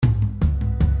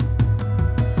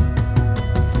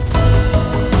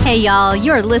Hey y'all,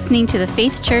 you're listening to the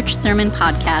Faith Church Sermon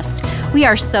Podcast. We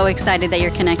are so excited that you're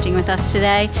connecting with us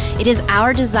today. It is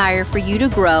our desire for you to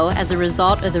grow as a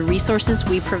result of the resources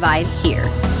we provide here.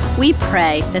 We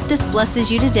pray that this blesses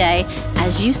you today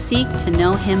as you seek to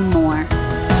know Him more.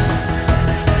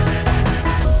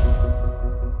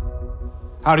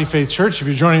 Howdy, Faith Church. If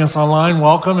you're joining us online,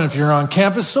 welcome. And if you're on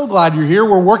campus, so glad you're here.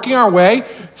 We're working our way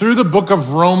through the book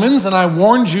of Romans, and I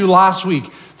warned you last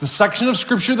week, the section of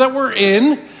Scripture that we're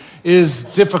in is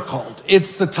difficult.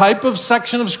 It's the type of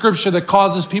section of Scripture that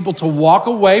causes people to walk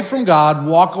away from God,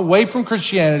 walk away from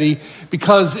Christianity,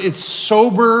 because it's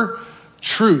sober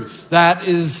truth that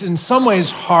is in some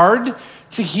ways hard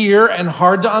to hear and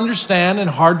hard to understand and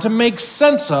hard to make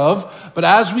sense of. But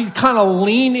as we kind of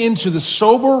lean into the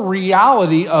sober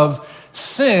reality of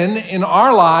sin in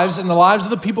our lives, in the lives of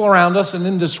the people around us and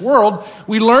in this world,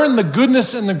 we learn the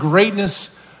goodness and the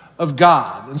greatness of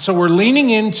God. And so we're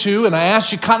leaning into, and I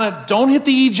asked you kind of, don't hit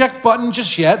the eject button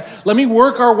just yet. Let me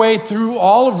work our way through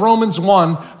all of Romans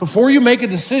 1 before you make a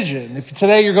decision. If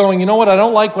today you're going, you know what, I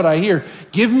don't like what I hear,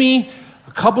 give me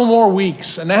a couple more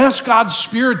weeks and ask God's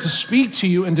Spirit to speak to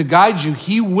you and to guide you.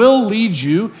 He will lead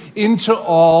you into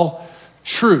all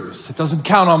truth. It doesn't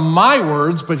count on my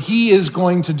words, but He is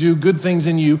going to do good things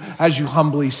in you as you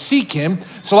humbly seek Him.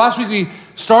 So last week we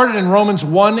started in Romans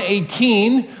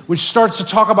 1:18, which starts to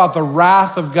talk about the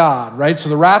wrath of God, right? So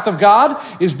the wrath of God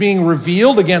is being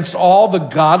revealed against all the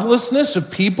godlessness of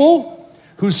people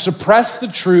who suppress the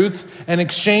truth and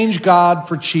exchange God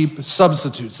for cheap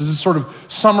substitutes. This is sort of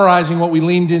summarizing what we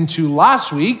leaned into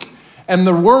last week. And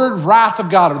the word wrath of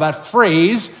God, or that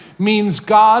phrase, means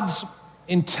God's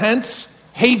intense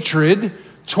hatred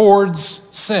towards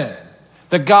sin.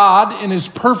 That God, in His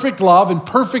perfect love and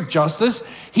perfect justice,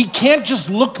 He can't just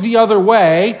look the other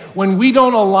way when we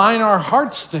don't align our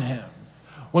hearts to Him.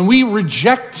 When we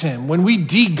reject Him, when we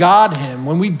de-God Him,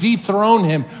 when we dethrone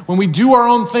Him, when we do our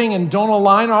own thing and don't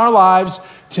align our lives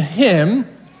to Him,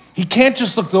 He can't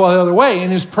just look the other way. In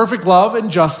His perfect love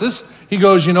and justice, He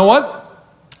goes, you know what?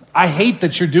 I hate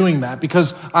that you're doing that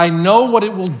because I know what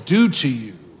it will do to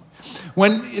you.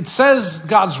 When it says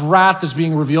God's wrath is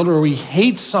being revealed, or He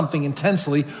hates something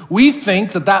intensely, we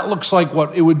think that that looks like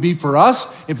what it would be for us.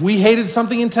 If we hated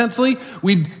something intensely,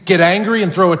 we'd get angry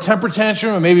and throw a temper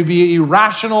tantrum and maybe be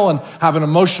irrational and have an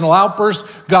emotional outburst.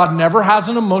 God never has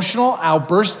an emotional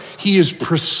outburst. He is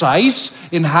precise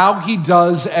in how He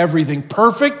does everything,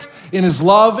 perfect in His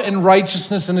love and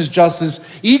righteousness and His justice,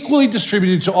 equally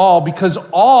distributed to all, because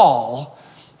all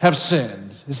have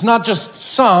sinned. It's not just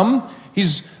some.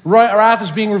 His wrath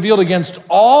is being revealed against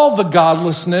all the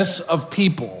godlessness of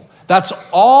people. That's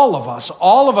all of us.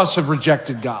 All of us have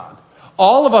rejected God.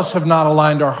 All of us have not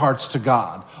aligned our hearts to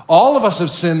God. All of us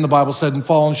have sinned, the Bible said, and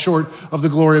fallen short of the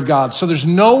glory of God. So there's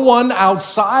no one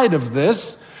outside of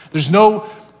this. There's no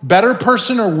better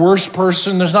person or worse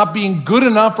person. There's not being good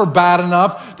enough or bad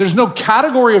enough. There's no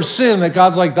category of sin that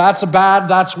God's like, that's a bad,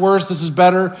 that's worse, this is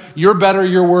better,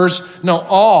 you're worse. No,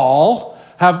 all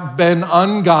have been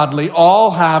ungodly.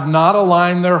 All have not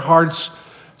aligned their hearts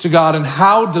to God. And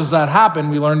how does that happen?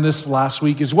 We learned this last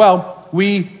week as well.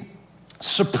 We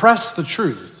suppress the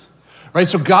truth, right?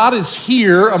 So God is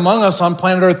here among us on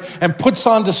planet Earth and puts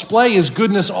on display His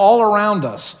goodness all around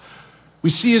us. We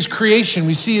see His creation,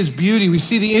 we see His beauty, we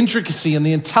see the intricacy and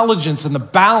the intelligence and the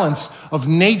balance of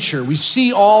nature. We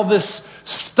see all this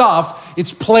stuff.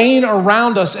 It's plain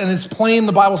around us, and it's plain,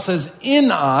 the Bible says,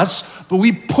 in us, but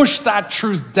we push that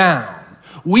truth down.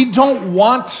 We don't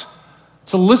want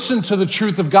to listen to the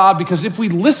truth of God, because if we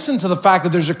listen to the fact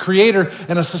that there's a creator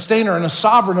and a sustainer and a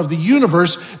sovereign of the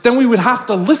universe, then we would have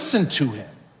to listen to Him.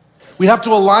 We'd have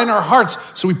to align our hearts,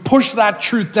 so we push that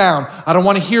truth down. I don't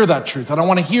want to hear that truth. I don't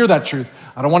want to hear that truth.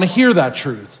 I don't want to hear that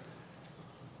truth.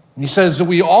 And He says that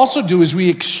we also do is we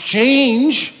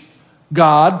exchange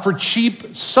God for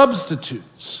cheap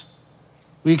substitutes.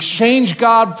 We exchange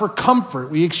God for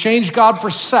comfort. We exchange God for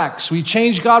sex. We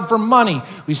exchange God for money.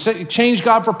 We exchange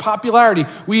God for popularity.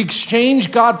 We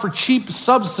exchange God for cheap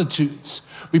substitutes.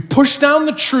 We push down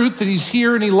the truth that He's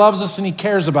here and He loves us and He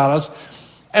cares about us,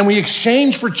 and we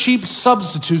exchange for cheap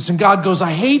substitutes. And God goes,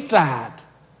 I hate that,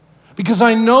 because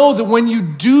I know that when you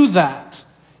do that,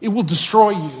 it will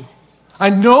destroy you. I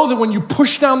know that when you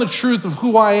push down the truth of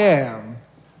who I am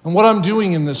and what I'm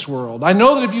doing in this world, I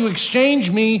know that if you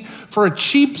exchange me for a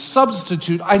cheap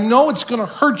substitute, I know it's going to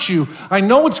hurt you. I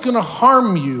know it's going to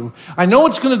harm you. I know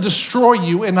it's going to destroy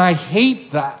you, and I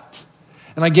hate that.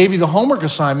 And I gave you the homework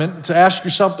assignment to ask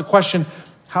yourself the question,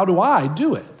 how do I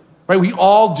do it? Right? We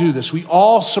all do this. We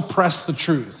all suppress the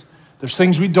truth. There's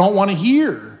things we don't want to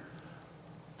hear.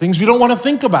 things we don't want to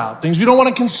think about, things we don't want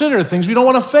to consider, things we don't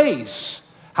want to face.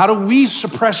 How do we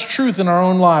suppress truth in our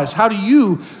own lives? How do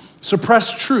you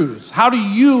suppress truth? How do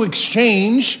you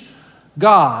exchange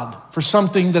God for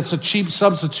something that's a cheap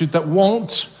substitute that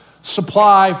won't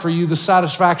supply for you the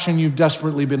satisfaction you've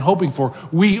desperately been hoping for?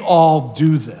 We all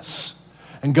do this.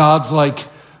 And God's like,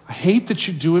 I hate that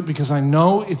you do it because I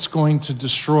know it's going to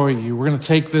destroy you. We're going to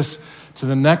take this to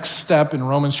the next step in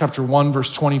Romans chapter 1,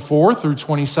 verse 24 through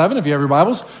 27. If you have your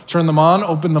Bibles, turn them on,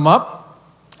 open them up.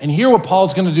 And here what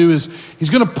Paul's going to do is he's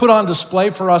going to put on display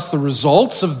for us the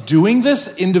results of doing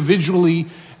this individually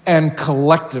and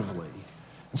collectively.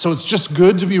 And so it's just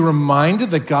good to be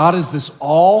reminded that God is this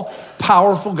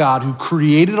all-powerful God who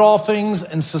created all things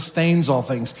and sustains all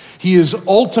things. He is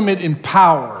ultimate in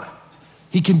power.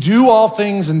 He can do all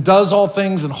things and does all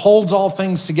things and holds all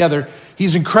things together.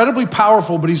 He's incredibly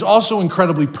powerful, but he's also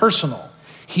incredibly personal.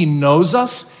 He knows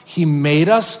us, he made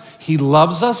us, he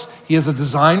loves us, he has a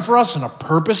design for us and a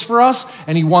purpose for us,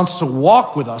 and he wants to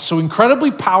walk with us. So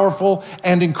incredibly powerful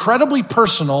and incredibly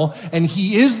personal, and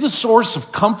he is the source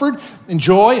of comfort and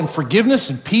joy and forgiveness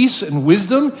and peace and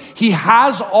wisdom. He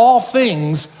has all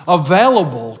things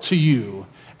available to you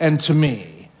and to me.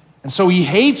 And so he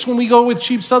hates when we go with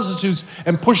cheap substitutes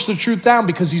and push the truth down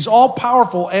because he's all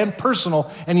powerful and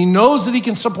personal, and he knows that he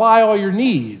can supply all your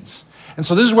needs. And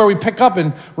so this is where we pick up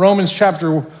in Romans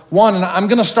chapter 1, and I'm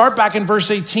going to start back in verse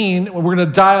 18, and we're going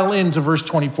to dial into verse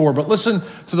 24, but listen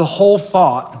to the whole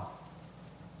thought.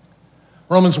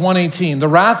 Romans 1:18, the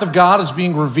wrath of God is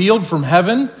being revealed from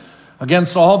heaven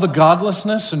against all the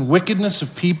godlessness and wickedness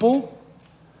of people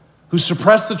who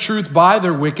suppress the truth by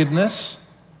their wickedness,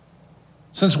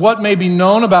 since what may be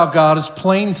known about God is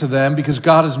plain to them because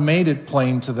God has made it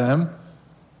plain to them.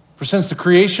 For since the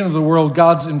creation of the world,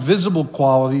 God's invisible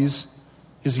qualities,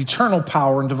 his eternal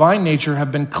power and divine nature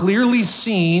have been clearly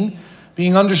seen,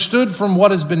 being understood from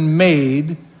what has been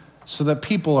made, so that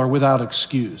people are without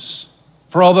excuse.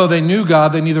 For although they knew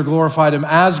God, they neither glorified him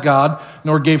as God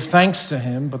nor gave thanks to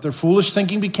him, but their foolish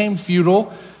thinking became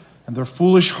futile and their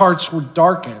foolish hearts were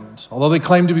darkened. Although they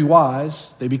claimed to be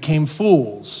wise, they became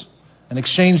fools and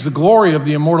exchanged the glory of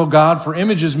the immortal God for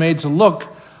images made to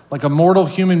look like a mortal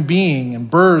human being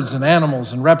and birds and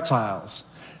animals and reptiles.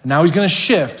 And now he's going to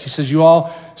shift. He says, you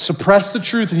all suppress the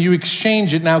truth and you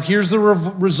exchange it. Now here's the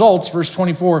results, verse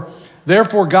 24.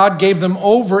 Therefore God gave them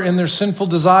over in their sinful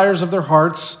desires of their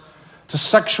hearts to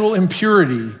sexual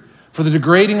impurity for the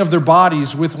degrading of their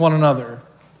bodies with one another.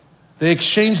 They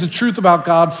exchanged the truth about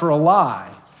God for a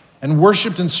lie and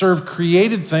worshiped and served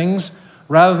created things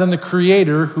rather than the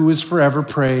Creator who is forever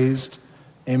praised.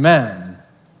 Amen.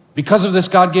 Because of this,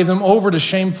 God gave them over to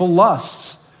shameful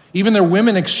lusts. Even their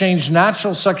women exchanged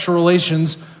natural sexual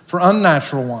relations for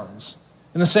unnatural ones.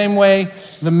 In the same way,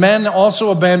 the men also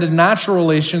abandoned natural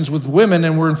relations with women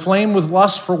and were inflamed with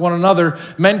lust for one another.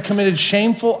 Men committed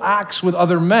shameful acts with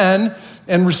other men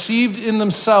and received in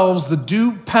themselves the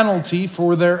due penalty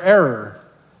for their error.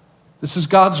 This is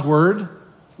God's word.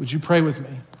 Would you pray with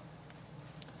me?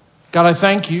 God, I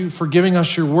thank you for giving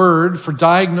us your word, for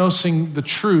diagnosing the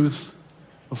truth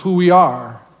of who we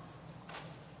are.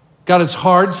 God, it's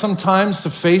hard sometimes to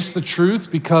face the truth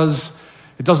because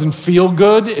it doesn't feel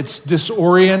good. It's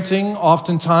disorienting.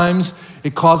 Oftentimes,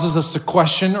 it causes us to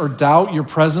question or doubt your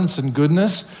presence and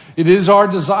goodness. It is our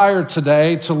desire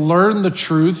today to learn the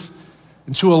truth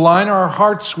and to align our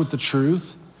hearts with the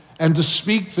truth and to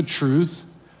speak the truth,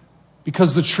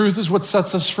 because the truth is what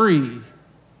sets us free.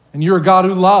 And you're a God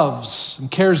who loves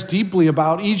and cares deeply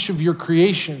about each of your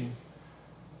creation.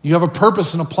 You have a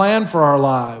purpose and a plan for our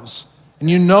lives. And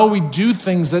you know we do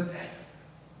things that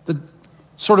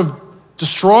sort of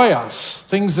destroy us,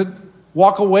 things that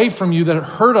walk away from you, that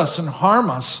hurt us and harm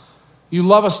us. You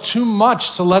love us too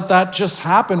much to let that just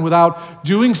happen without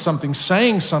doing something,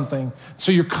 saying something.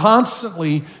 So you're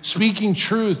constantly speaking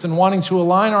truth and wanting to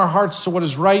align our hearts to what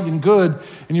is right and good.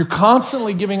 And you're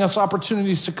constantly giving us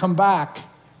opportunities to come back,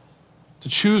 to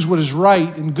choose what is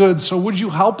right and good. So would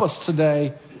you help us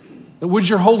today? Would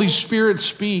your Holy Spirit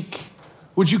speak?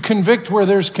 Would you convict where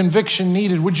there's conviction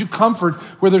needed? Would you comfort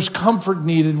where there's comfort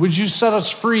needed? Would you set us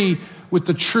free with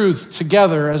the truth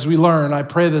together as we learn? I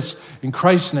pray this in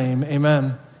Christ's name,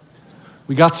 amen.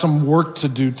 We got some work to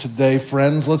do today,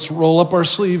 friends. Let's roll up our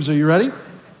sleeves. Are you ready?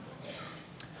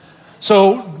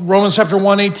 So Romans chapter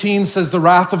 1:18 says the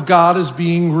wrath of God is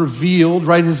being revealed,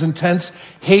 right? His intense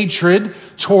hatred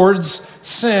towards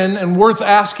sin, and worth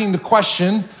asking the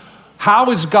question,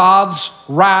 how is God's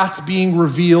wrath being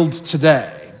revealed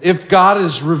today? If God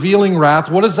is revealing wrath,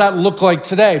 what does that look like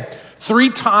today? 3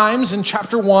 times in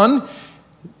chapter 1,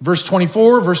 verse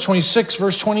 24, verse 26,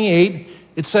 verse 28,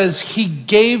 it says he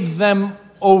gave them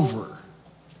over.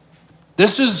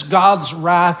 This is God's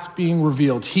wrath being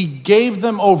revealed. He gave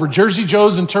them over. Jersey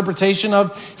Joe's interpretation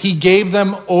of he gave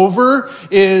them over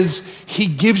is he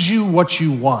gives you what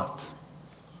you want.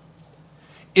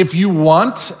 If you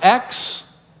want X,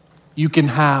 you can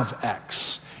have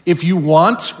X. If you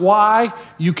want Y,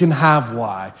 you can have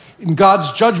Y. In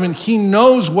God's judgment, he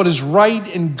knows what is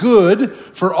right and good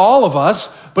for all of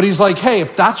us, but he's like, hey,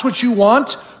 if that's what you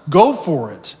want, go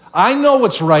for it. I know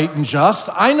what's right and just.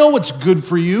 I know what's good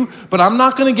for you, but I'm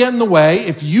not going to get in the way.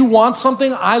 If you want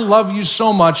something, I love you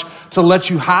so much to let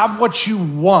you have what you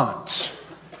want.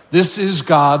 This is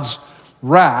God's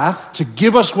wrath, to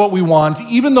give us what we want,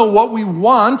 even though what we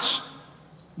want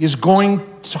is going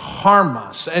to harm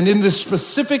us. And in this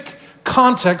specific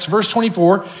context, verse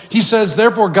 24, he says,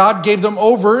 therefore God gave them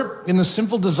over in the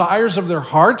sinful desires of their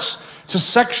hearts to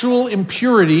sexual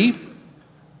impurity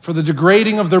for the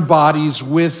degrading of their bodies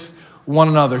with one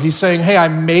another. He's saying, hey, I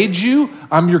made you.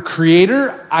 I'm your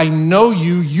creator. I know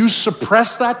you. You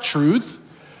suppress that truth.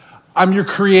 I'm your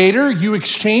creator. You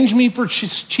exchange me for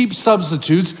cheap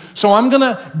substitutes. So I'm going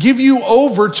to give you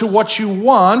over to what you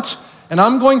want. And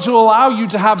I'm going to allow you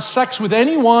to have sex with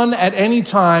anyone at any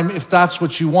time if that's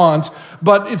what you want.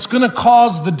 But it's going to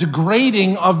cause the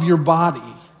degrading of your body.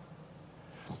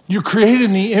 You're created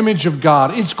in the image of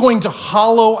God. It's going to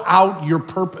hollow out your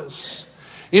purpose.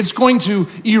 It's going to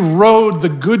erode the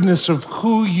goodness of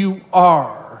who you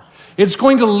are. It's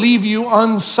going to leave you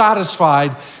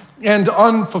unsatisfied and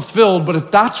unfulfilled. But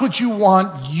if that's what you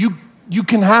want, you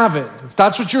can have it. If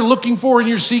that's what you're looking for and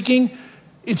you're seeking,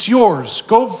 it's yours.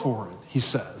 Go for it, he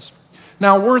says.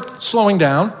 Now, worth slowing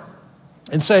down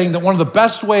and saying that one of the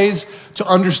best ways to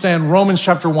understand Romans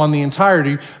chapter 1, the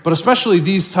entirety, but especially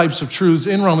these types of truths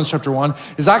in Romans chapter 1,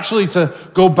 is actually to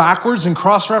go backwards and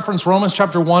cross-reference Romans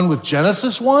chapter 1 with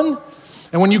Genesis 1.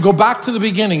 And when you go back to the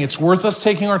beginning, it's worth us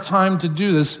taking our time to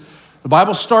do this. The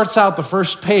Bible starts out the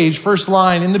first page, first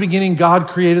line, in the beginning, God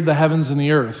created the heavens and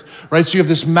the earth, right? So you have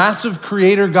this massive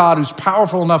creator God who's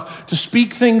powerful enough to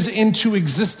speak things into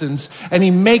existence, and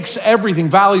he makes everything,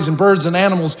 valleys and birds and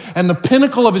animals, and the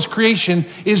pinnacle of his creation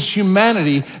is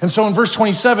humanity. And so in verse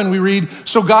 27, we read,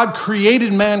 so God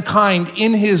created mankind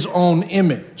in his own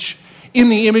image. In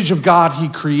the image of God, he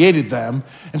created them.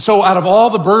 And so out of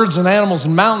all the birds and animals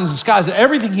and mountains and skies,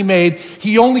 everything he made,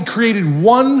 he only created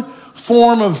one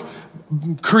form of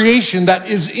creation that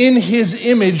is in his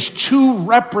image to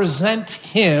represent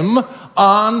him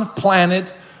on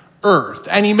planet Earth.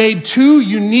 And he made two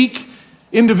unique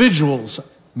individuals,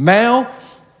 male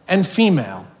and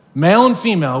female,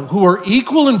 who are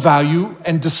equal in value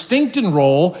and distinct in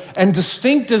role and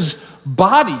distinct as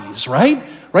bodies, right?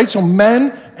 So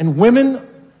men and women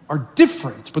are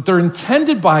different, but they're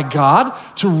intended by God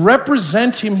to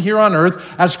represent him here on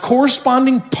earth as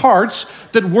corresponding parts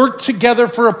that work together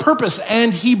for a purpose.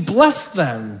 And he blessed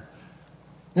them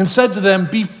and said to them,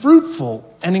 be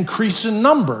fruitful and increase in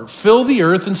number, fill the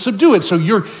earth and subdue it. So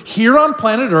you're here on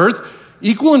planet Earth,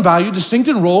 equal in value, distinct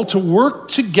in role, to work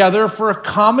together for a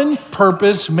common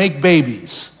purpose, make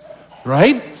babies,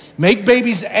 right? Make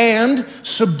babies and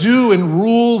subdue and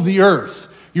rule the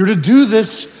earth. You're to do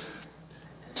this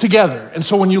together. And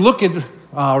so when you look at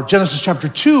Genesis chapter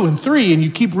 2 and 3, and you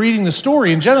keep reading the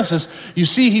story in Genesis, you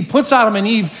see he puts Adam and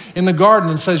Eve in the garden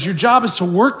and says, your job is to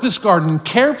work this garden and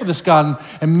care for this garden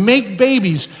and make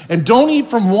babies, and don't eat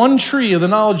from one tree of the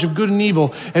knowledge of good and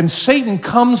evil. And Satan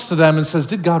comes to them and says,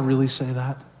 did God really say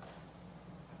that?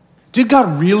 Did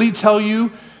God really tell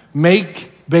you,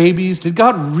 make babies? Did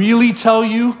God really tell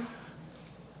you,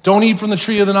 don't eat from the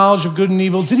tree of the knowledge of good and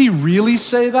evil? Did he really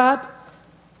say that?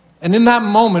 And in that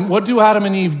moment, what do Adam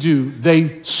and Eve do?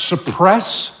 They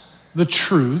suppress the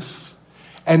truth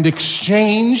and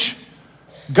exchange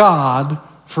God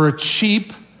for a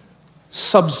cheap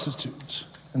substitute.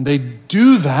 And they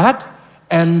do that,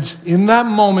 and in that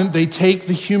moment, they take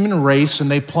the human race and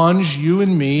they plunge you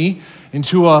and me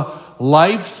into a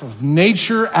life of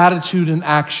nature, attitude, and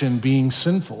action being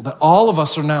sinful, that all of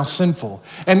us are now sinful.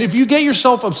 And if you get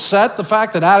yourself upset, the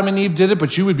fact that Adam and Eve did it,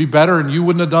 but you would be better and you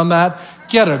wouldn't have done that,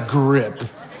 get a grip.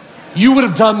 You would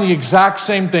have done the exact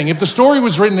same thing. If the story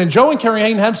was written in Joe and Carrie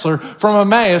Henseler from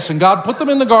Emmaus and God put them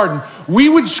in the garden, we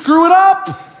would screw it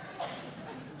up.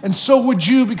 And so would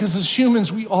you, because as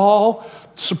humans, we all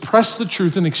suppress the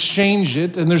truth and exchange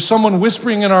it. And there's someone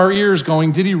whispering in our ears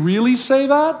going, did he really say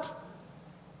that?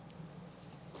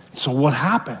 So what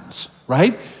happens,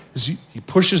 right, is he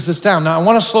pushes this down. Now, I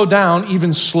want to slow down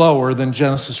even slower than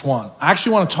Genesis 1. I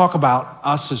actually want to talk about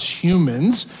us as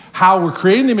humans, how we're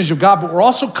created in the image of God, but we're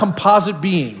also composite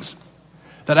beings.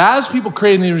 That as people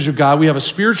created in the image of God, we have a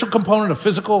spiritual component, a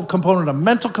physical component, a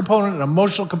mental component, an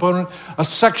emotional component, a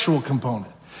sexual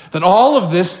component. That all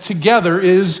of this together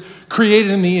is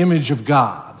created in the image of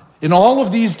God, in all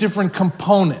of these different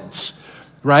components,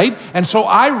 right? And so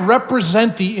I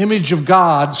represent the image of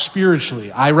God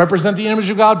spiritually. I represent the image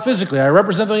of God physically. I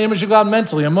represent the image of God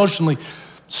mentally, emotionally,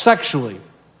 sexually.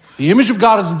 The image of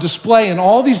God is a display in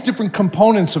all these different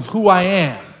components of who I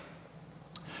am.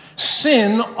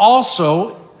 Sin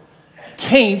also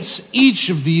taints each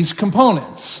of these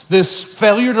components. This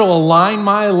failure to align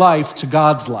my life to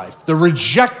God's life, the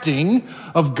rejecting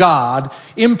of God,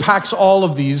 impacts all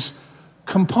of these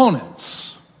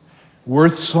components.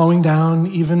 Worth slowing down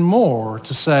even more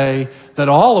to say that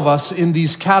all of us in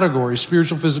these categories,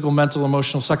 spiritual, physical, mental,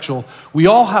 emotional, sexual, we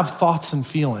all have thoughts and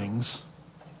feelings,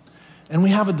 and we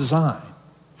have a design.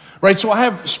 Right, so I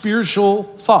have spiritual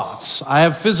thoughts, I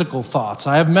have physical thoughts,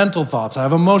 I have mental thoughts, I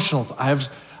have emotional, I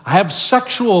have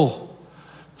sexual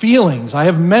feelings, I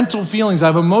have mental feelings,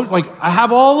 I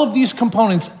have all of these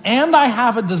components, and I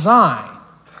have a design.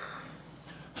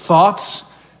 Thoughts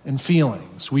and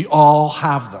feelings, we all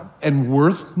have them. And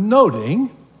worth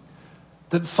noting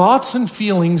that thoughts and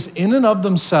feelings in and of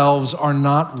themselves are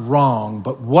not wrong,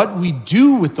 but what we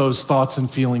do with those thoughts and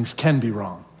feelings can be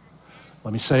wrong.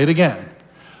 Let me say it again.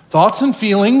 Thoughts and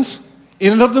feelings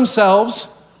in and of themselves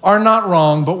are not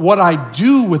wrong, but what I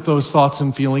do with those thoughts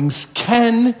and feelings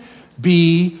can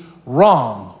be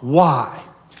wrong. Why?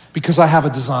 Because I have a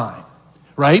design,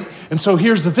 right? And so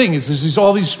here's the thing, is there's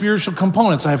all these spiritual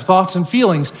components. I have thoughts and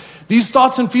feelings. These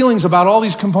thoughts and feelings about all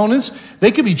these components,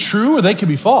 they could be true or they could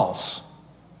be false.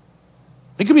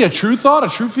 It could be a true thought, a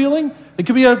true feeling. It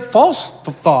could be a false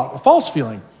thought, a false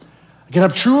feeling. I can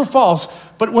have true or false,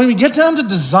 but when we get down to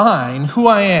design, who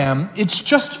I am, it's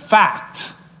just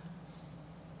fact.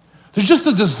 There's just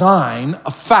a design, a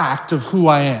fact of who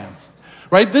I am,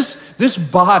 right? This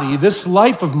body, this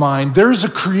life of mine, there's a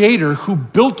creator who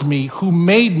built me, who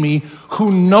made me, who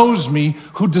knows me,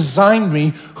 who designed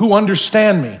me, who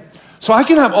understands me. So I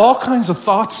can have all kinds of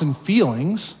thoughts and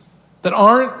feelings that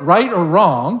aren't right or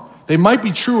wrong. They might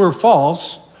be true or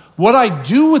false. What I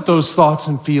do with those thoughts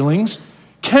and feelings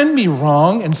can be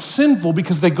wrong and sinful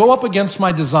because they go up against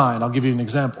my design. I'll give you an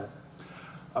example.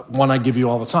 One I give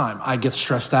you all the time. I get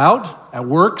stressed out at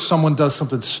work. Someone does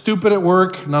something stupid at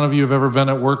work. None of you have ever been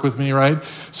at work with me, right?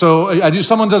 So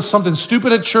someone does something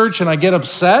stupid at church and I get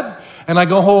upset and I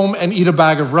go home and eat a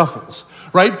bag of Ruffles,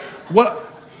 right?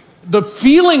 The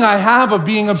feeling I have of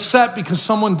being upset because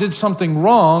someone did something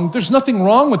wrong, there's nothing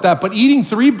wrong with that, but eating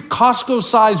 3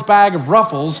 Costco-sized bag of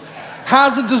Ruffles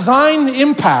has a design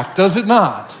impact, does it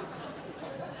not?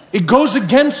 It goes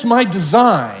against my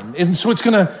design, and so it's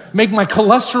gonna make my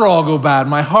cholesterol go bad,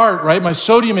 my heart, right, my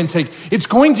sodium intake. It's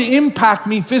going to impact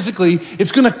me physically.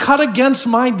 It's gonna cut against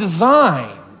my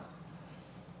design.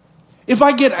 If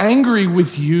I get angry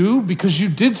with you because you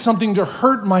did something to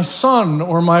hurt my son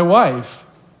or my wife,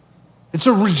 it's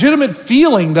a legitimate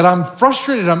feeling that I'm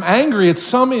frustrated, I'm angry at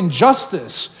some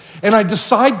injustice, and I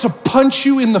decide to punch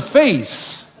you in the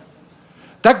face.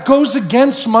 That goes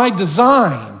against my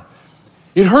design.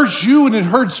 It hurts you and it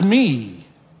hurts me.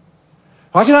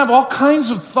 I can have all kinds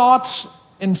of thoughts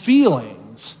and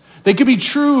feelings. They could be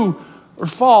true or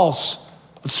false,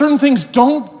 but certain things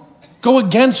don't go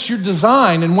against your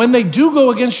design. And when they do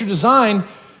go against your design,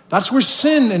 that's where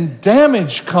sin and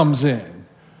damage comes in,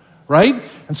 right?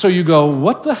 And so you go,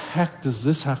 what the heck does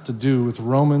this have to do with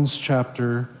Romans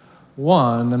chapter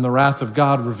 1 and the wrath of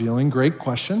God revealing? Great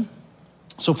question.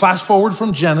 So fast forward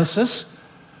from Genesis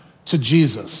to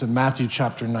Jesus in Matthew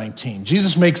chapter 19.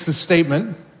 Jesus makes this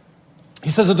statement. He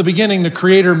says at the beginning, the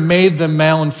Creator made them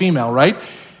male and female, right?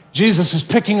 Jesus is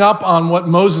picking up on what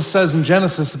Moses says in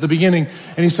Genesis at the beginning.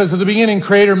 And he says at the beginning,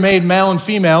 Creator made male and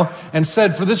female and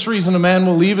said, for this reason, a man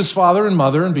will leave his father and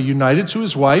mother and be united to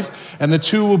his wife, and the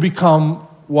two will become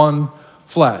one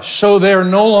flesh. So they are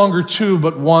no longer two,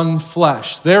 but one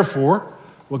flesh. Therefore,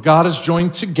 what God has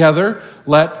joined together,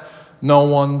 let no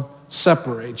one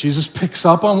separate. Jesus picks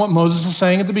up on what Moses is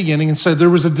saying at the beginning and said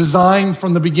there was a design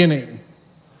from the beginning,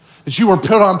 that you were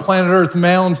put on planet Earth,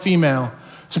 male and female,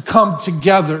 to come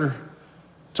together,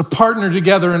 to partner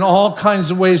together in all kinds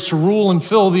of ways to rule and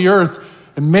fill the earth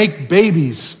and make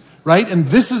babies, right? And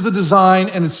this is the design,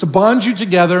 and it's to bond you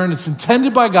together, and it's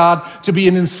intended by God to be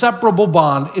an inseparable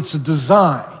bond. It's a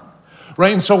design.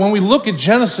 Right? And so when we look at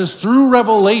Genesis through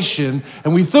Revelation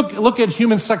and we look at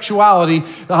human sexuality,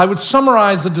 I would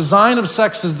summarize the design of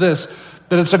sex as this,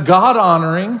 that it's a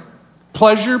God-honoring,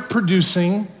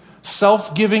 pleasure-producing,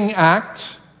 self-giving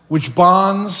act which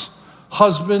bonds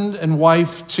husband and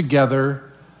wife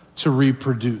together to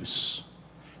reproduce.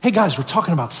 Hey guys, we're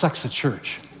talking about sex at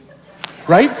church,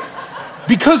 right?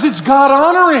 Because it's God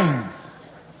honoring.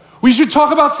 We should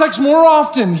talk about sex more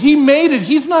often. He made it.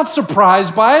 He's not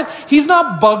surprised by it. He's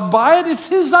not bugged by it. It's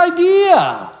his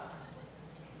idea.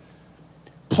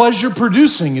 Pleasure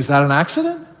producing, is that an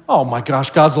accident? Oh my gosh,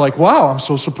 God's like, wow, I'm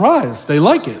so surprised. They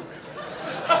like it.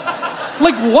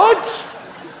 Like what?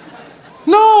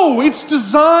 No, it's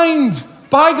designed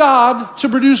by God to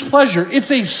produce pleasure. It's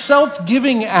a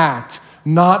self-giving act,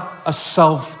 not a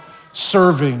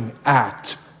self-serving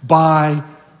act by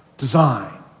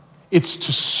design. It's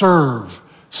to serve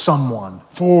someone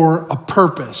for a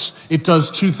purpose. It does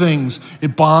two things.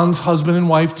 It bonds husband and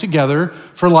wife together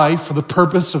for life for the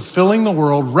purpose of filling the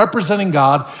world, representing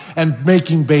God, and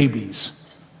making babies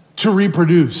to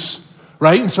reproduce,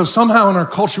 right? And so somehow in our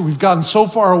culture, we've gotten so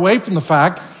far away from the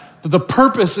fact that the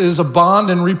purpose is a bond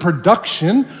and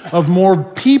reproduction of more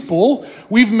people.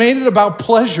 We've made it about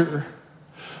pleasure.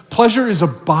 Pleasure is a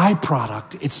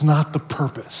byproduct. It's not the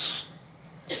purpose.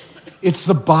 It's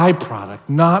the byproduct,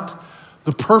 not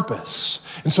the purpose.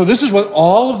 And so this is what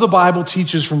all of the Bible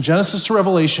teaches from Genesis to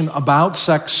Revelation about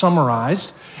sex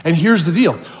summarized. And here's the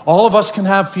deal. All of us can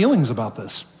have feelings about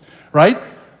this, right?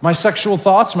 My sexual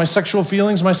thoughts, my sexual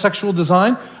feelings, my sexual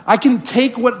design. I can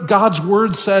take what God's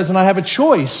word says and I have a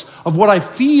choice of what I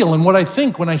feel and what I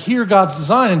think when I hear God's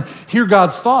design and hear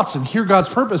God's thoughts and hear God's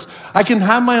purpose. I can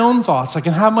have my own thoughts. I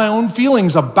can have my own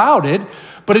feelings about it,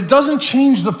 but it doesn't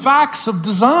change the facts of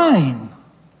design.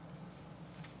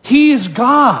 He is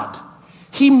God.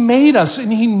 He made us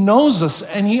and he knows us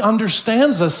and he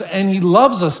understands us and he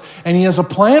loves us and he has a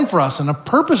plan for us and a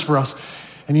purpose for us.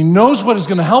 And he knows what is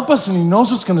going to help us and he knows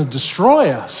what's going to destroy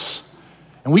us.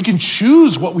 And we can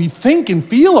choose what we think and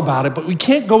feel about it, but we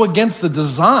can't go against the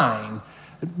design.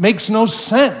 It makes no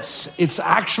sense. It's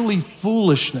actually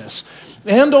foolishness.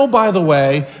 And oh, by the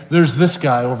way, there's this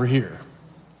guy over here.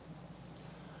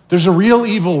 There's a real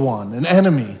evil one, an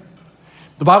enemy.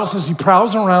 The Bible says he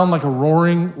prowls around like a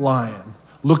roaring lion,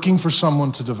 looking for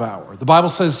someone to devour. The Bible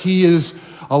says he is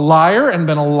a liar and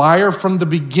been a liar from the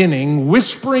beginning,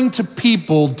 whispering to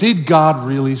people, did God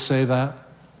really say that?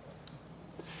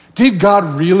 Did God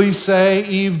really say,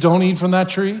 Eve, don't eat from that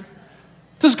tree?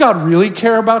 Does God really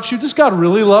care about you? Does God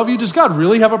really love you? Does God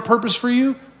really have a purpose for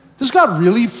you? Does God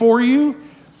really for you?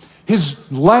 His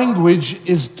language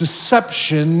is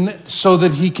deception so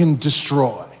that he can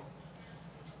destroy.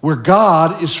 Where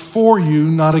God is for you,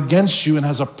 not against you, and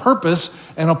has a purpose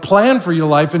and a plan for your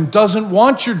life and doesn't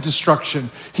want your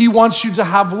destruction. He wants you to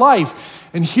have life.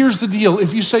 And here's the deal.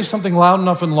 If you say something loud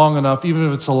enough and long enough, even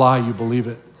if it's a lie, you believe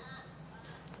it.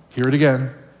 Hear it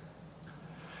again.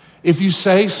 If you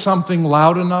say something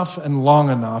loud enough and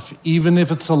long enough, even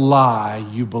if it's a lie,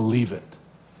 you believe it.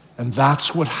 And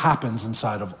that's what happens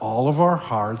inside of all of our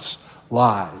hearts,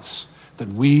 lies that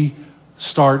we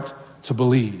start to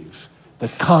believe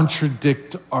that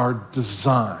contradict our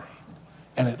design,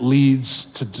 and it leads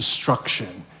to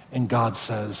destruction. And God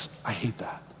says, I hate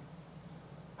that.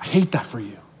 I hate that for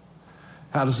you.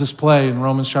 How does this play in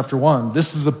Romans chapter 1?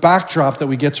 This is the backdrop that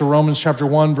we get to Romans chapter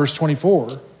 1, verse 24.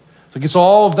 So I guess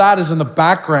all of that is in the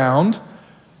background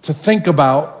to think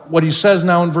about what he says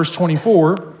now in verse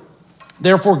 24.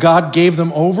 Therefore, God gave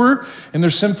them over in their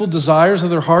sinful desires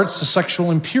of their hearts to sexual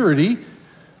impurity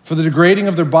for the degrading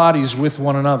of their bodies with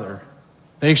one another.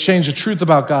 They exchanged the truth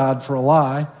about God for a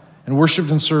lie and worshiped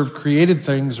and served created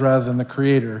things rather than the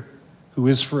Creator, who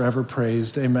is forever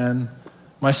praised. Amen.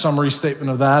 My summary statement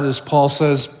of that is Paul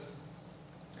says,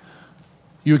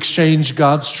 you exchange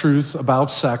God's truth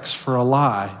about sex for a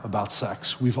lie about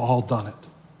sex. We've all done it.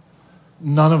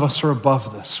 None of us are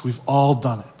above this. We've all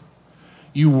done it.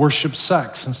 You worship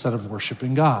sex instead of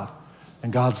worshiping God.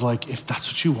 And God's like, if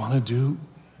that's what you want to do,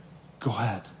 go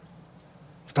ahead.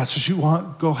 If that's what you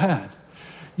want, go ahead.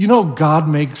 You know,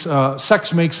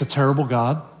 sex makes a terrible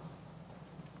God.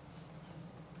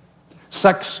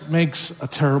 Sex makes a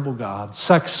terrible God.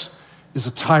 Sex is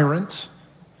a tyrant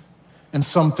and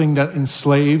something that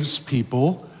enslaves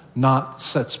people, not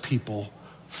sets people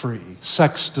free.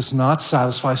 Sex does not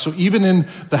satisfy. So even in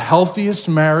the healthiest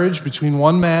marriage between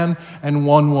one man and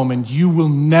one woman, you will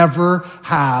never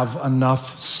have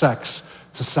enough sex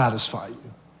to satisfy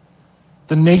you.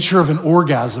 The nature of an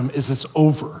orgasm is it's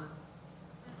over.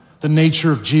 The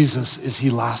nature of Jesus is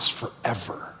he lasts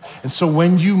forever. And so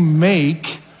when you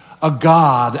make a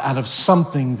God out of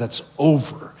something that's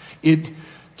over, it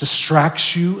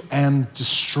distracts you and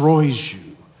destroys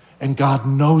you. And God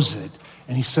knows it.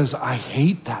 And he says, I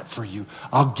hate that for you.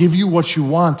 I'll give you what you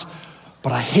want,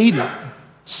 but I hate it.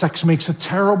 Sex makes a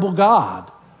terrible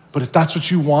God. But if that's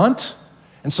what you want,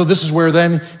 And so this is where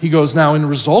then he goes, now in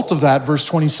result of that, verse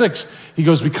 26, he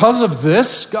goes, because of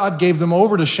this, God gave them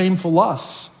over to shameful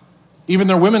lusts. Even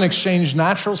their women exchanged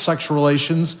natural sexual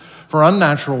relations for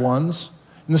unnatural ones.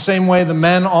 In the same way, the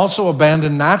men also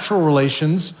abandoned natural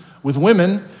relations with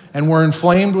women and were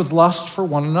inflamed with lust for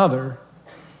one another.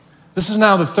 This is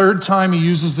now the third time he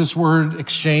uses this word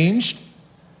exchanged.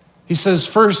 He says,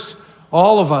 first,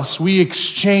 all of us, we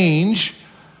exchange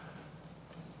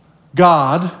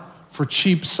God for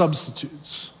cheap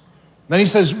substitutes. Then he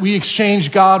says, we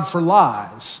exchange God for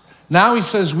lies. Now he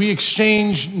says, we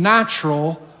exchange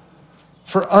natural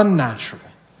for unnatural.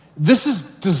 This is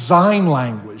design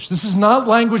language. This is not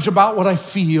language about what I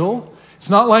feel. It's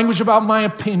not language about my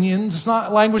opinions. It's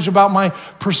not language about my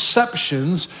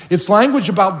perceptions. It's language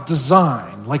about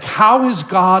design. Like, how has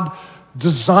God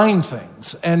designed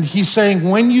things? And he's saying,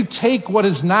 when you take what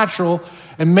is natural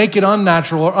and make it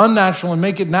unnatural, or unnatural and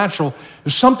make it natural,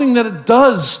 there's something that it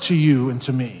does to you and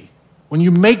to me when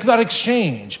you make that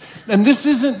exchange. And this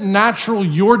isn't natural,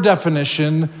 your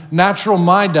definition, natural,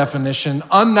 my definition,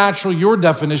 unnatural, your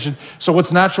definition. So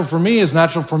what's natural for me is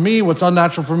natural for me. What's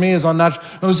unnatural for me is unnatural.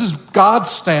 No, this is God's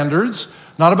standards,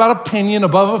 not about opinion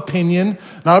above opinion,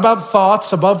 not about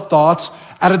thoughts above thoughts.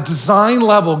 At a design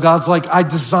level, God's like, I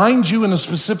designed you in a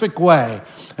specific way.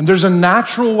 And there's a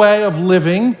natural way of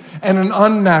living and an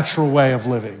unnatural way of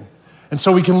living. And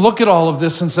so we can look at all of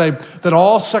this and say that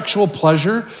all sexual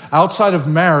pleasure outside of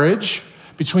marriage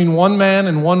between one man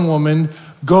and one woman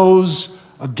goes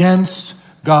against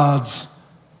God's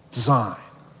design.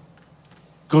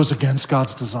 Goes against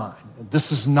God's design.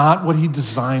 This is not what he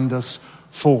designed us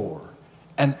for.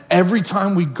 And every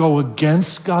time we go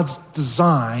against God's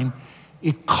design,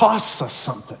 it costs us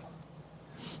something.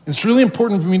 It's really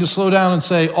important for me to slow down and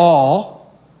say all.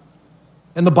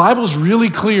 And the Bible is really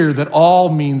clear that all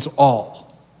means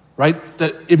all, right?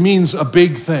 That it means a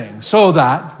big thing. So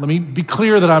that, let me be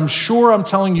clear that I'm sure I'm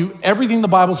telling you everything the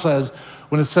Bible says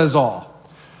when it says all.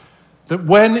 That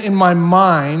when in my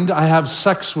mind I have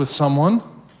sex with someone,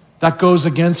 that goes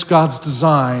against God's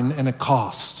design and it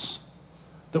costs.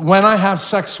 That when I have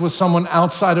sex with someone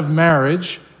outside of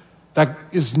marriage,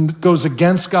 that goes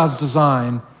against God's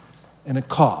design and it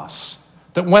costs.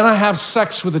 That when I have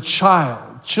sex with a child,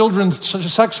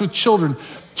 sex with children,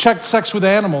 sex with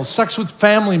animals, sex with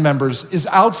family members is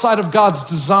outside of God's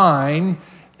design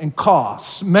and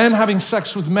costs. Men having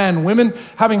sex with men, women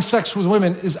having sex with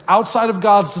women is outside of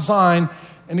God's design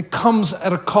and it comes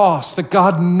at a cost. That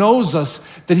God knows us,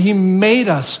 that he made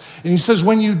us. And he says,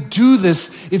 when you do this,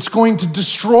 it's going to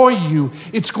destroy you.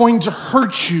 It's going to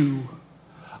hurt you.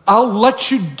 I'll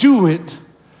let you do it,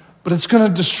 but it's going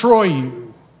to destroy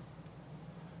you.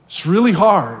 It's really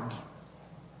hard.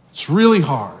 It's really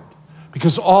hard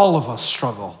because all of us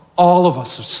struggle. All of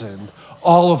us have sinned.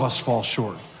 All of us fall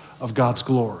short of God's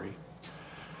glory.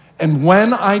 And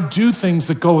when I do things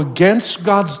that go against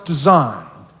God's design,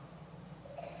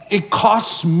 it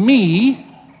costs me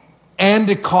and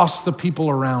it costs the people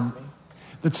around me.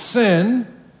 That sin,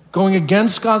 going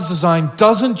against God's design,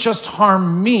 doesn't just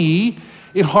harm me,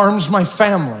 it harms my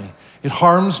family. It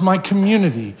harms my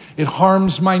community. It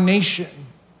harms my nation.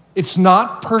 It's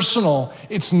not personal.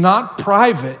 It's not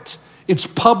private. It's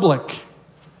public.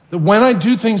 That when I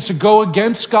do things to go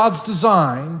against God's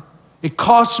design, it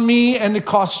costs me and it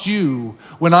costs you.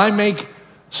 When I make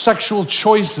sexual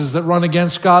choices that run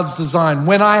against God's design,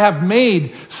 when I have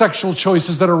made sexual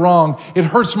choices that are wrong, it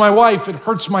hurts my wife, it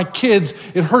hurts my kids,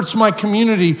 it hurts my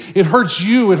community, it hurts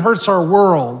you, it hurts our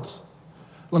world.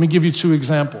 Let me give you two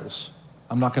examples.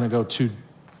 I'm not going to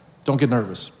don't get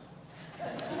nervous.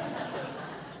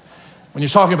 When you're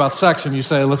talking about sex and you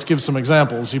say, let's give some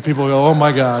examples, you people go, oh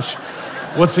my gosh,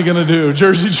 what's he gonna do?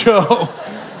 Jersey Joe.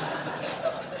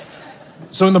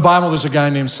 So in the Bible, there's a guy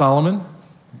named Solomon.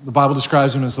 The Bible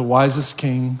describes him as the wisest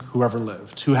king who ever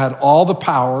lived, who had all the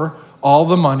power, all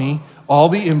the money, all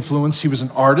the influence. He was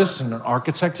an artist and an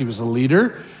architect. He was a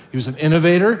leader. He was an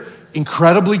innovator,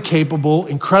 incredibly capable,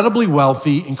 incredibly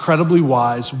wealthy, incredibly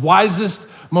wise, wisest,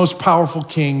 most powerful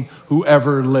king who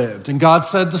ever lived. And God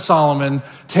said to Solomon,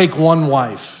 take one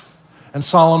wife. And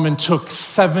Solomon took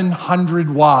 700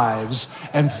 wives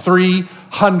and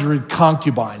 300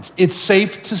 concubines. It's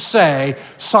safe to say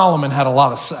Solomon had a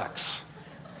lot of sex.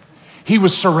 He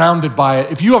was surrounded by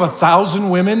it. If you have 1,000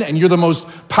 women and you're the most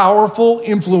powerful,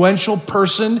 influential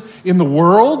person in the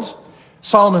world,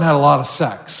 Solomon had a lot of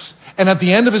sex. And at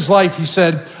the end of his life, he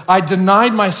said, I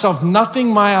denied myself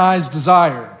nothing my eyes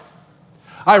desired.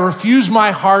 I refused my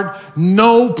heart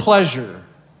no pleasure.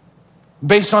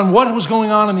 based on what was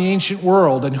going on in the ancient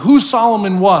world and who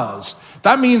Solomon was.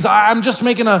 That means I'm just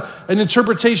making an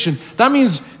interpretation. That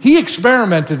means he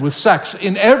experimented with sex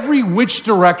in every which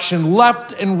direction,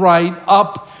 left and right,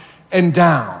 up and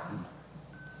down.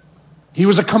 He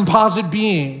was a composite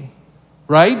being,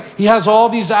 right? He has all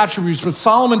these attributes, but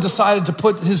Solomon decided to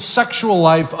put his sexual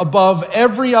life above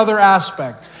every other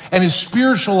aspect, and his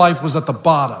spiritual life was at the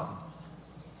bottom.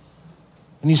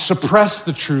 And he suppressed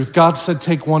the truth. God said,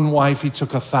 take one wife. He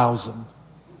took 1,000.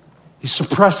 He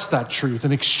suppressed that truth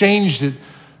and exchanged it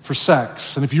for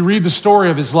sex. And if you read the story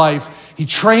of his life, he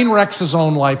train wrecks his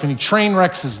own life and he train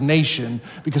wrecks his nation,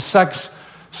 because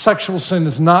sexual sin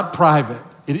is not private.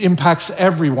 It impacts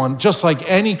everyone, just like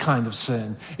any kind of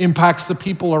sin impacts the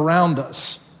people around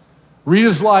us. Read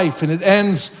his life, and it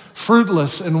ends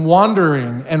fruitless and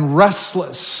wandering and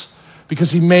restless because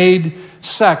he made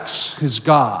sex his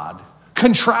God.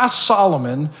 Contrast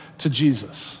Solomon to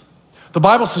Jesus. The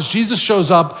Bible says Jesus shows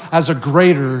up as a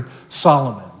greater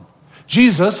Solomon.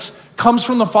 Jesus comes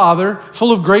from the Father,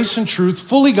 full of grace and truth,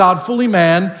 fully God, fully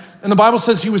man. And the Bible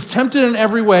says he was tempted in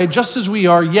every way, just as we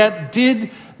are, yet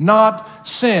did not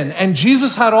sin. And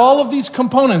Jesus had all of these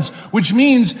components, which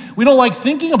means we don't like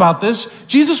thinking about this.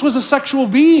 Jesus was a sexual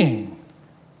being.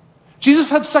 Jesus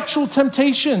had sexual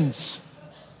temptations.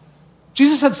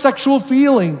 Jesus had sexual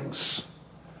feelings.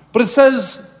 But it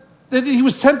says that he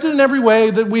was tempted in every way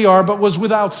that we are, but was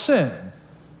without sin.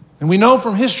 And we know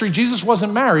from history, Jesus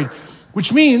wasn't married,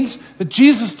 which means that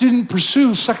Jesus didn't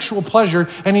pursue sexual pleasure,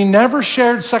 and he never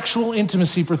shared sexual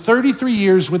intimacy for 33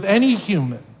 years with any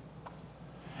human.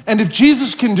 And if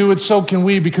Jesus can do it, so can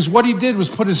we, because what he did was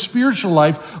put his spiritual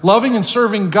life, loving and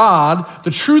serving God,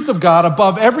 the truth of God,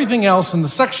 above everything else, and the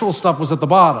sexual stuff was at the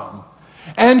bottom.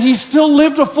 And he still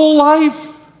lived a full life.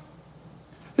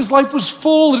 His life was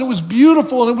full, and it was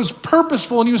beautiful, and it was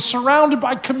purposeful, and he was surrounded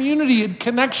by community and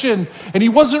connection, and he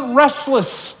wasn't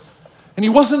restless, and he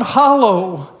wasn't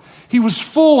hollow. He was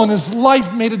full, and his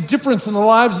life made a difference in the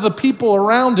lives of the people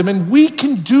around him, and we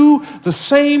can do the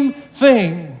same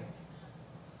thing.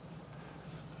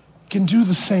 We can do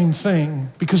the same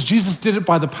thing because Jesus did it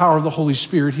by the power of the Holy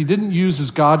Spirit. He didn't use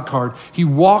his God card. He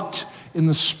walked in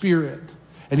the Spirit,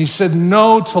 and he said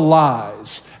no to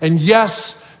lies and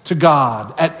yes to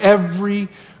God at every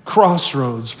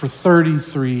crossroads for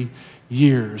 33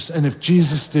 years. And if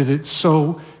Jesus did it,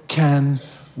 so can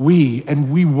we.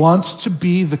 And we want to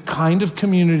be the kind of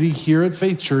community here at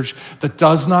Faith Church that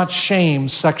does not shame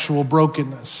sexual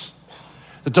brokenness,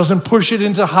 that doesn't push it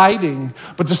into hiding,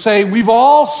 but to say we've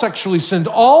all sexually sinned,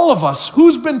 all of us.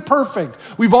 Who's been perfect?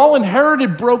 We've all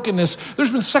inherited brokenness.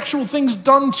 There's been sexual things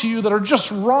done to you that are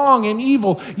just wrong and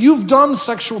evil. You've done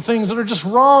sexual things that are just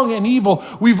wrong and evil.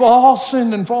 We've all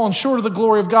sinned and fallen short of the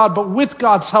glory of God, but with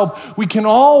God's help, we can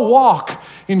all walk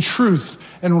in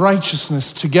truth and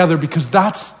righteousness together, because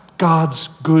that's God's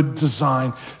good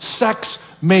design. Sex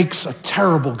makes a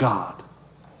terrible God.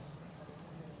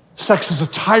 Sex is a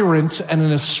tyrant and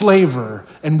an enslaver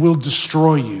and will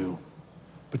destroy you.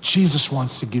 But Jesus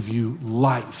wants to give you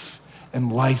life,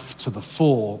 and life to the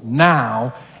full,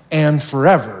 now and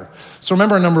forever. So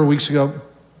remember a number of weeks ago,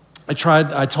 I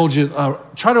told you,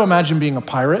 try to imagine being a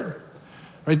pirate,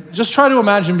 right? Just try to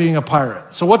imagine being a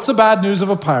pirate. So what's the bad news of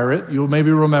a pirate? You'll maybe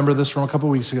remember this from a couple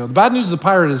of weeks ago. The bad news of the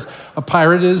pirate is a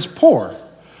pirate is poor,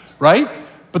 right?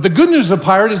 But the good news of a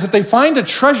pirate is that they find a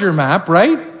treasure map,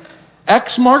 right?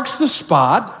 X marks the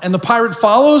spot, and the pirate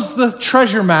follows the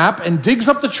treasure map and digs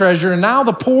up the treasure, and now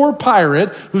the poor pirate,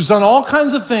 who's done all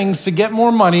kinds of things to get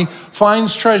more money,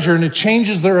 finds treasure, and it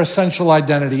changes their essential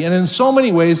identity. And in so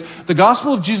many ways, the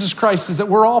gospel of Jesus Christ is that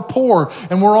we're all poor,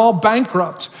 and we're all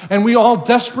bankrupt, and we all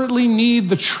desperately need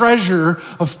the treasure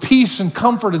of peace and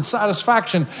comfort and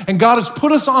satisfaction. And God has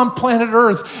put us on planet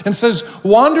Earth and says,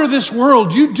 wander this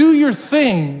world, you do your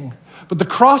thing. But the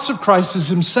cross of Christ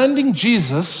is him sending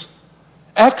Jesus.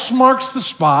 X marks the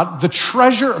spot. The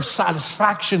treasure of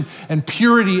satisfaction and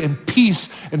purity and peace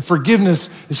and forgiveness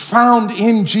is found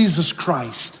in Jesus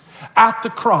Christ at the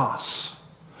cross.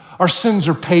 Our sins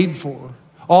are paid for.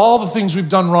 All the things we've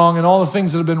done wrong and all the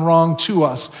things that have been wrong to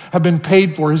us have been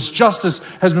paid for. His justice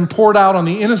has been poured out on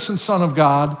the innocent Son of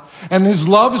God, and his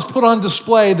love is put on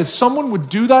display that someone would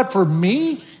do that for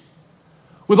me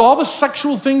with all the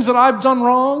sexual things that I've done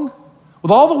wrong. With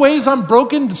all the ways I'm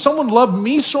broken, did someone love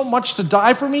me so much to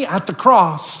die for me at the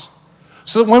cross?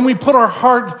 So that when we put our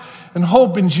heart and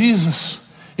hope in Jesus,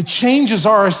 it changes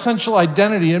our essential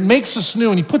identity. It makes us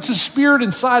new, and he puts his Spirit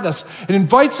inside us and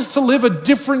invites us to live a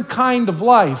different kind of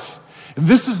life. And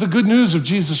this is the good news of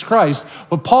Jesus Christ.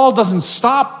 But Paul doesn't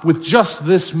stop with just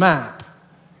this map.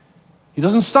 He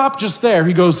doesn't stop just there.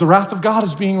 He goes, the wrath of God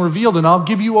is being revealed, and I'll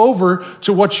give you over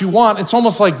to what you want. It's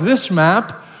almost like this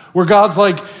map where God's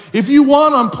like, if you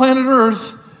want on planet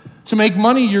Earth to make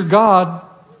money your God,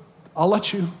 I'll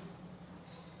let you.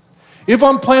 If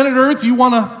on planet Earth you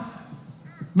want to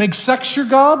make sex your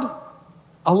God,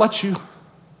 I'll let you.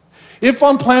 If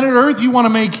on planet Earth you want to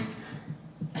make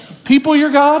people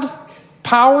your God,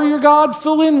 power your God,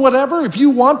 fill in whatever, if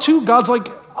you want to, God's like,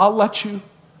 I'll let you.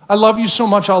 I love you so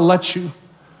much, I'll let you.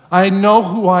 I know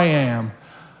who I am.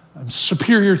 I'm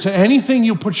superior to anything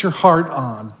you put your heart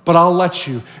on, but I'll let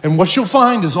you. And what you'll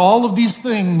find is all of these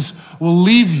things will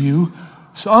leave you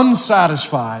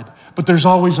unsatisfied, but there's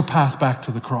always a path back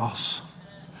to the cross.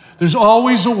 There's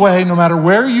always a way, no matter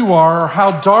where you are, or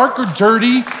how dark or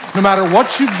dirty, no matter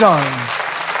what you've done,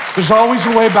 there's always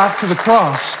a way back to the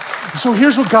cross. So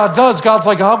here's what God does. God's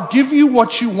like, I'll give you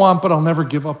what you want, but I'll never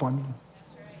give up on you.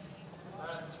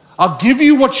 I'll give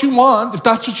you what you want, if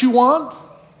that's what you want.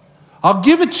 I'll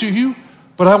give it to you,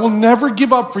 but I will never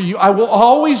give up for you. I will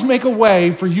always make a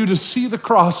way for you to see the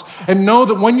cross and know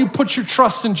that when you put your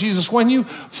trust in Jesus, when you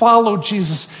follow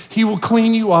Jesus, he will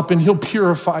clean you up and he'll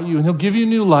purify you and he'll give you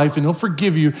new life and he'll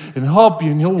forgive you and help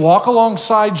you and he'll walk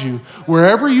alongside you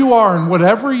wherever you are and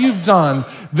whatever you've done.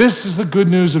 This is the good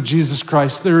news of Jesus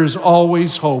Christ. There is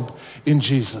always hope in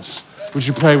Jesus. Would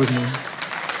you pray with me?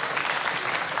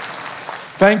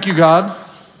 Thank you, God,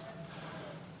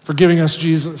 for giving us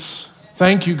Jesus.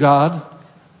 Thank you, God,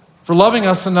 for loving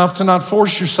us enough to not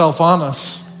force yourself on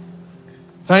us.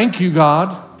 Thank you,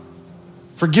 God,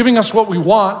 for giving us what we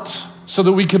want so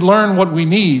that we could learn what we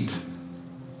need.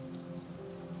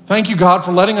 Thank you, God,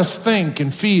 for letting us think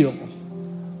and feel,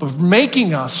 but for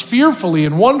making us fearfully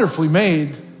and wonderfully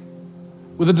made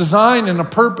with a design and a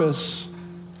purpose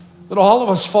that all of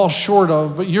us fall short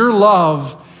of. But your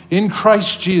love in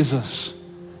Christ Jesus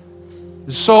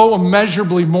is so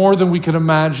immeasurably more than we could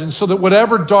imagine, so that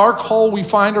whatever dark hole we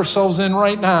find ourselves in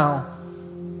right now,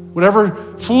 whatever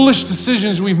foolish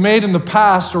decisions we've made in the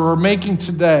past or are making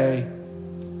today,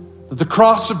 that the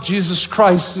cross of Jesus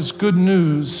Christ is good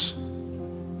news,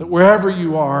 that wherever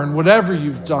you are and whatever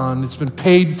you've done, it's been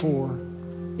paid for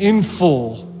in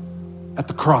full at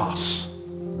the cross.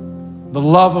 The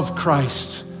love of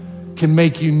Christ can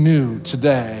make you new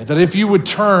today, that if you would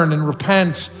turn and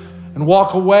repent and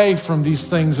walk away from these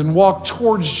things and walk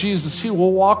towards Jesus, he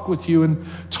will walk with you and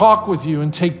talk with you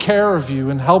and take care of you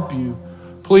and help you.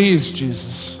 Please,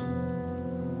 Jesus,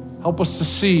 help us to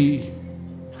see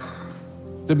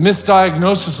that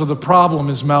misdiagnosis of the problem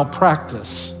is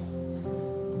malpractice.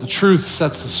 The truth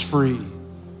sets us free.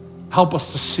 Help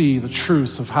us to see the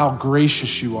truth of how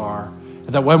gracious you are, and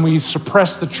that when we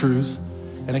suppress the truth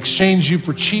and exchange you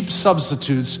for cheap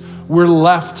substitutes, we're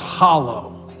left hollow.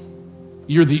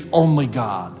 You're the only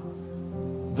God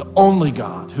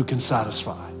who can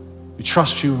satisfy. We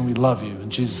trust you and we love you. In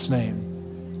Jesus'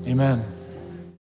 name, amen.